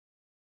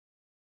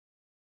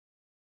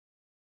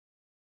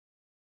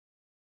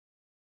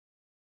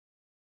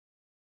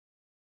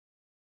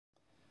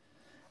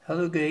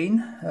Hello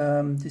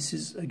again, this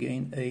is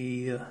again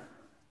a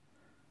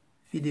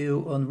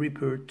video on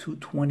Reaper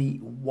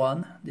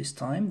 221 this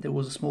time. There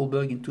was a small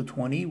bug in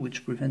 220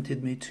 which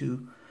prevented me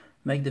to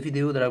make the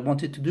video that I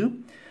wanted to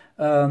do.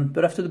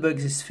 But after the bug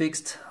is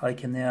fixed, I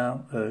can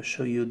now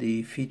show you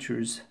the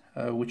features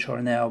which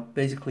are now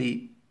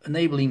basically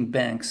enabling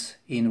banks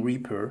in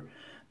Reaper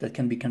that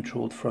can be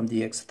controlled from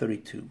the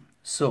X32.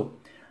 So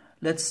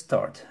let's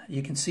start.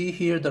 You can see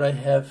here that I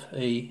have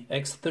a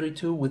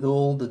X32 with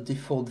all the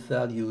default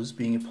values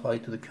being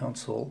applied to the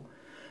console.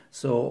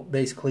 So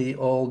basically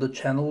all the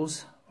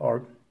channels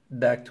are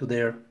back to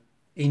their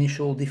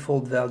initial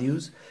default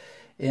values.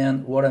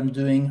 And what I'm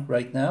doing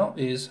right now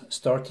is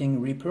starting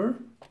Reaper.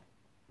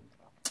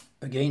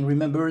 Again,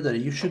 remember that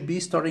you should be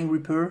starting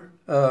Reaper,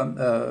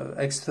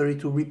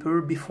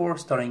 X32Reaper before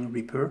starting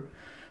Reaper,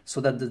 so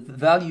that the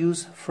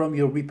values from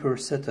your Reaper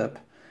setup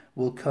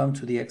will come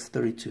to the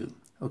X32.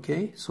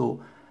 Okay,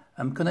 so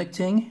I'm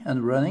connecting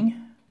and running.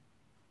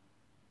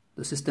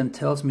 The system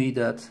tells me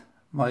that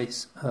my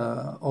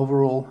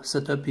overall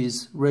setup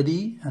is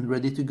ready and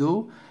ready to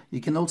go.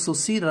 You can also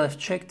see that I've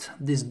checked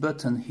this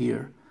button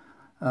here,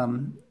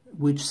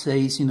 which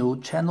says,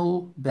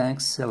 channel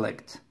bank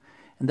select,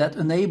 and that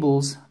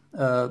enables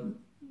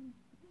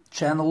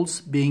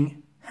channels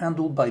being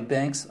handled by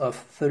banks of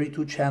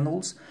 32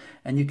 channels,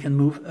 and you can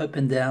move up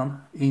and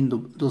down in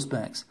those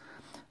banks.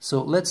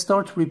 So let's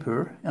start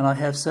Reaper, and I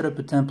have set up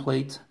a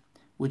template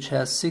which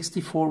has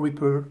 64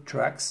 Reaper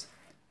tracks,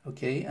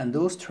 okay, and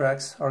those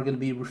tracks are going to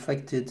be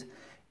reflected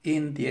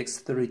in the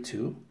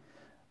X32.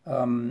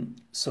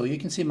 So you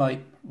can see my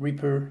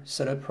Reaper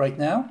setup right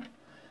now,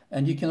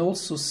 and you can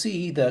also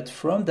see that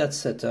from that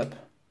setup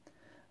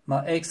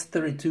my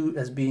X32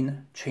 has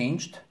been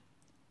changed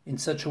in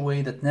such a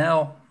way that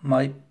now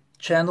my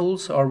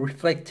channels are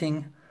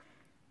reflecting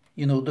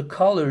the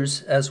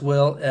colors as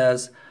well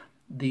as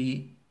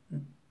the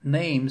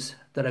names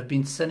that I've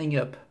been setting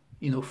up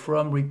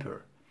from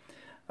Reaper,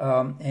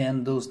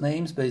 and those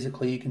names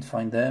basically you can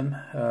find them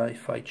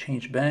if I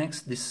change banks.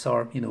 These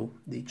are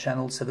the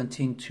channel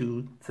 17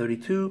 to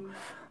 32,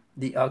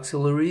 the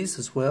auxiliaries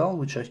as well,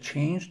 which I've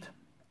changed,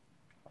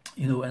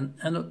 and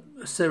a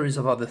series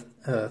of other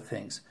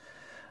things.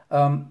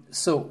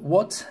 So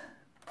what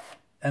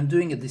I'm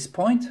doing at this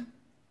point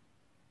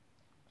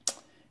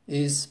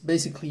is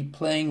basically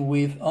playing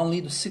with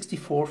only the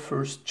 64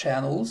 first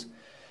channels,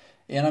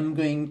 and I'm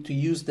going to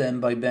use them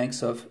by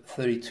banks of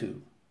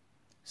 32.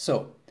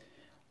 So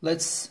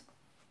let's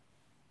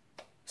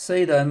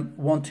say that I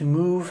want to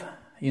move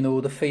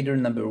the fader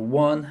number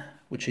 1,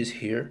 which is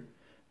here,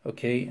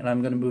 okay, and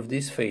I'm going to move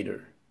this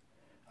fader.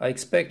 I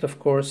expect, of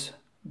course,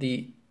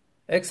 the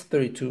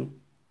X32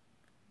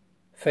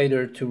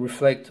 fader to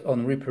reflect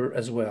on Reaper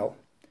as well,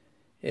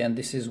 and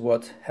this is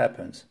what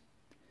happens.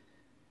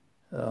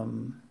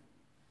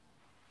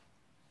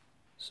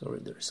 Sorry,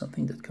 there is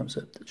something that comes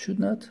up that should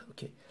not.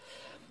 Okay.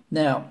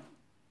 Now,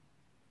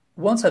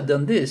 once I've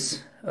done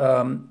this,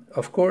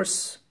 of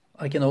course,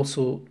 I can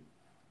also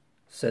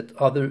set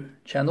other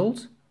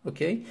channels,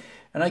 okay?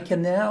 And I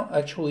can now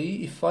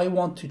actually, if I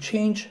want to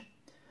change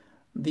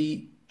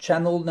the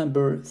channel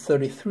number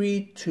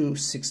 33 to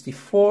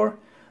 64,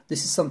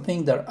 this is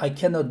something that I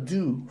cannot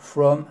do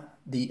from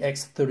the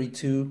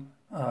X32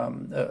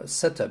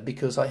 setup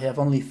because I have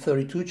only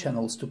 32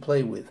 channels to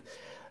play with.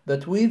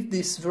 But with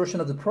this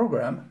version of the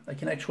program, I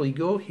can actually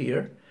go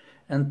here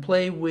and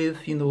play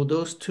with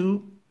those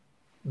two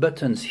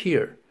buttons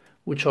here,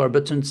 which are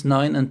buttons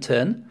 9 and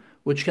 10,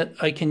 which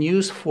I can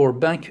use for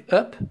bank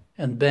up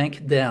and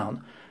bank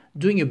down.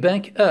 Doing a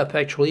bank up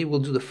actually will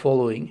do the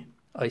following.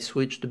 I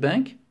switch the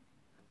bank,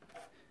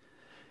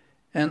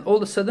 and all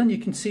of a sudden you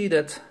can see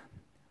that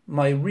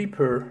my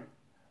Reaper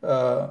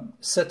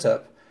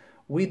setup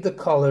with the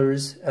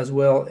colors as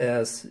well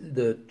as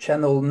the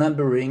channel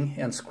numbering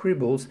and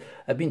scribbles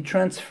have been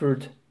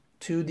transferred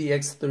to the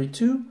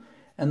X32,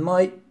 and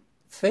my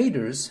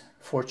faders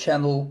for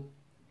channel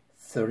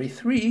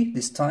 33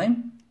 this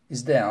time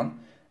is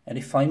down, and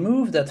if I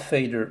move that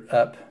fader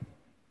up,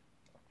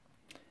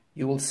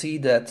 you will see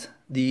that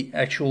the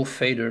actual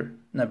fader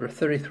number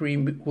 33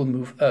 will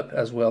move up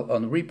as well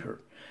on Reaper.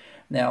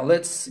 Now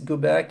let's go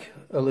back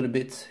a little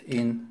bit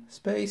in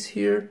space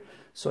here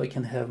so I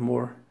can have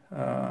more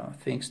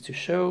things to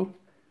show.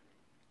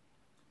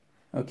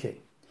 Okay,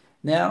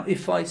 now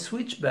if I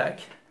switch back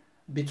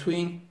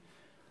between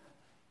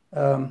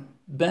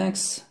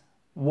banks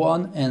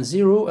 1 and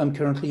 0, I'm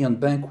currently on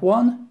bank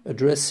 1,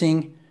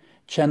 addressing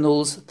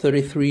channels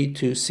 33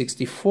 to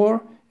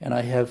 64, and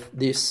I have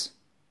this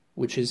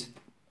which is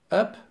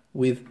up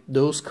with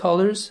those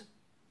colors.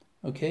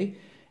 Okay,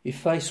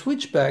 if I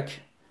switch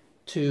back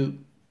to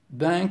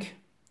bank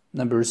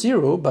number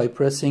 0 by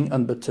pressing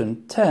on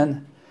button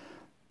 10,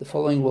 the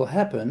following will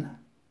happen.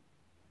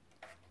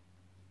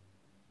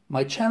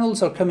 My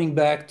channels are coming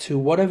back to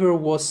whatever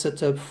was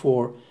set up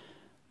for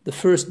the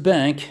first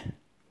bank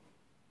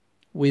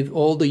with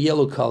all the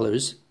yellow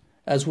colors,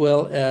 as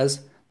well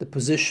as the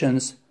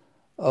positions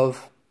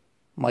of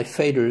my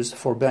faders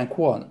for bank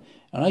 1.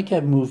 And I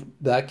can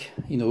move back,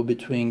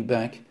 between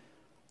bank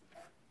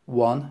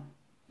 1,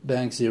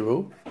 bank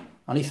 0.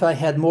 And if I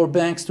had more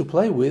banks to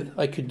play with,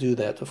 I could do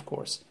that, of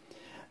course.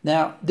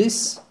 Now,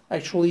 this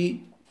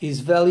actually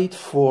is valid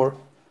for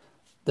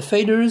the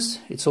faders.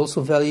 It's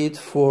also valid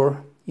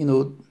for, you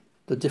know,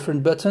 the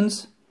different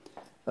buttons,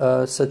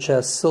 such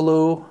as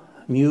solo,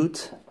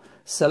 mute,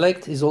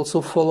 select is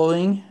also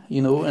following,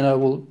 you know, and I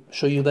will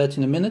show you that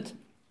in a minute.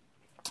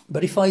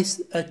 But if I,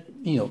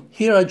 you know,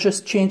 here I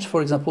just changed,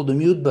 for example, the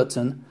mute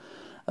button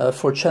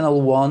for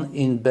channel 1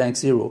 in bank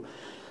 0.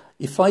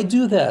 If I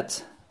do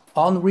that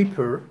on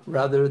Reaper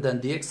rather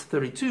than the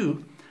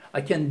X32,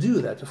 I can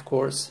do that, of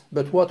course,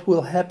 but what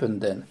will happen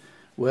then?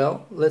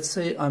 Well, let's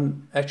say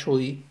I'm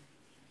actually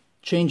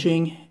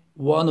changing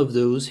one of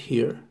those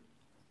here,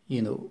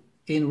 you know,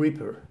 in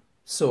Reaper.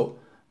 So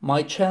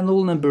my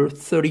channel number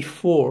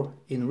 34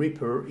 in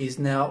Reaper is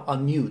now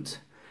on mute.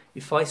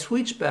 If I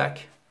switch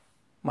back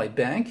my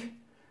bank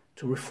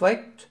to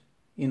reflect,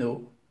 you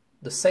know,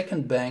 the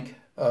second bank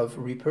of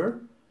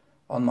Reaper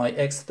on my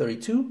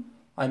X32,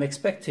 I'm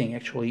expecting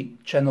actually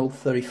channel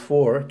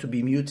 34 to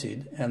be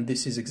muted, and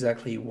this is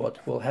exactly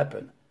what will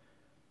happen.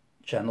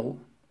 Channel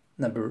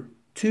number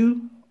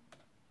 2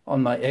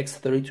 on my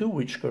X32,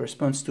 which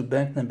corresponds to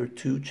bank number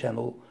 2,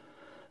 channel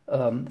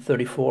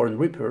 34 in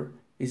Reaper,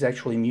 is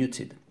actually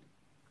muted.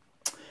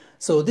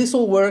 So this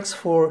all works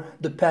for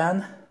the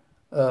pan,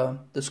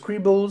 the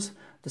scribbles,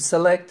 the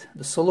select,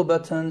 the solo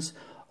buttons,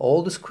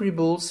 all the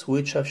scribbles,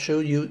 which I've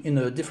showed you in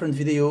a different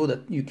video,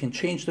 that you can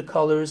change the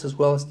colors as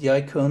well as the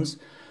icons,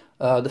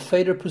 the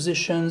fader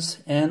positions,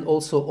 and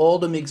also all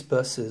the mix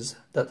buses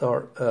that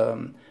are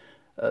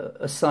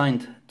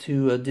assigned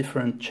to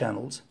different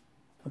channels.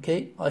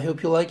 Okay, I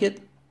hope you like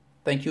it.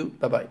 Thank you.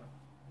 Bye-bye.